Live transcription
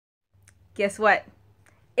Guess what?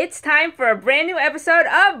 It's time for a brand new episode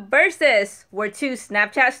of Versus, where two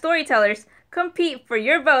Snapchat storytellers compete for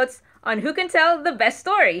your votes on who can tell the best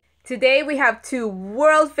story. Today we have two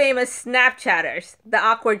world-famous Snapchatters, the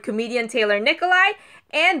awkward comedian Taylor Nikolai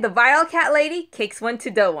and the viral cat lady Cakes One to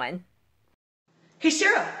Dough One. Hey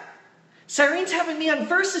Sarah, Cyrene's having me on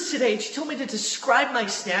Versus today and she told me to describe my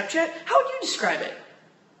Snapchat. How would you describe it?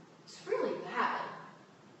 It's really bad.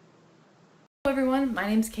 Hello everyone, my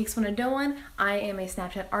name is Cakes One to Dough One. I am a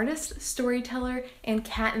Snapchat artist, storyteller, and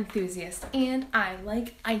cat enthusiast, and I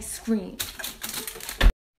like ice cream.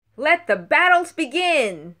 Let the battles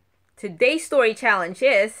begin! Today's story challenge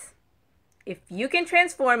is, if you can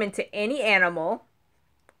transform into any animal,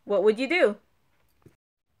 what would you do?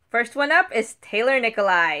 First one up is Taylor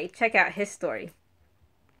Nikolai. Check out his story.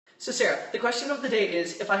 So Sarah, the question of the day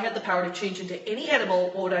is, if I had the power to change into any animal,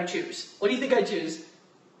 what would I choose? What do you think I'd choose?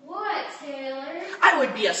 What, Taylor? I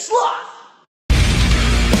would be a sloth!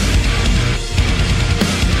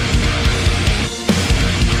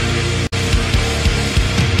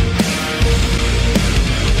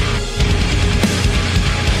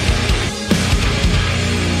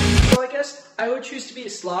 So I guess I would choose to be a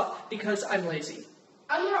sloth because I'm lazy.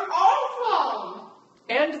 And you're awesome!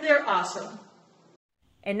 And they're awesome.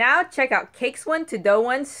 And now check out Cakes One to Dough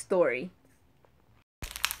One's story.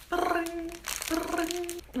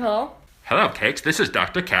 Hello? Hello, Cakes. This is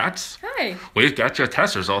Dr. Katz. Hi. We've got your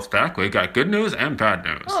test results back. We've got good news and bad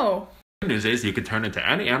news. Oh, Good news is you can turn into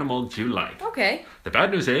any animal you like. okay. The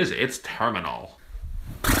bad news is it's terminal.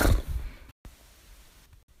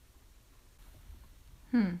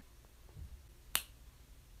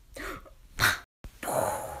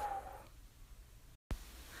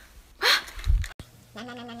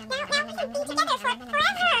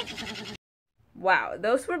 Wow,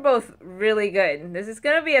 those were both really good. This is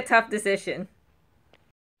gonna be a tough decision.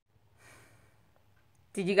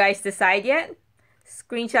 Did you guys decide yet?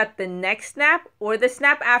 Screenshot the next snap or the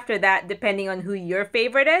snap after that, depending on who your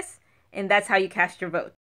favorite is, and that's how you cast your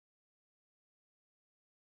vote.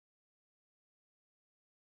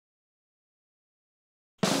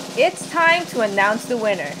 It's time to announce the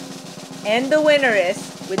winner. And the winner is,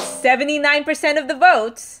 with 79% of the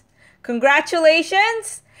votes,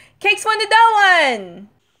 congratulations, Cakes One to Dough One!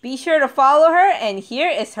 Be sure to follow her, and here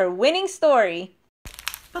is her winning story.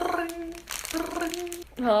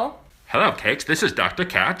 Hello? Hello, Cakes. This is Dr.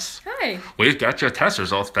 Katz. Hi. We've got your test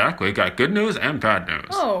results back. We've got good news and bad news.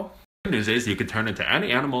 Oh, Good news is you can turn into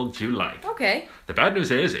any animal you like. okay. The bad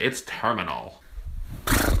news is it's terminal.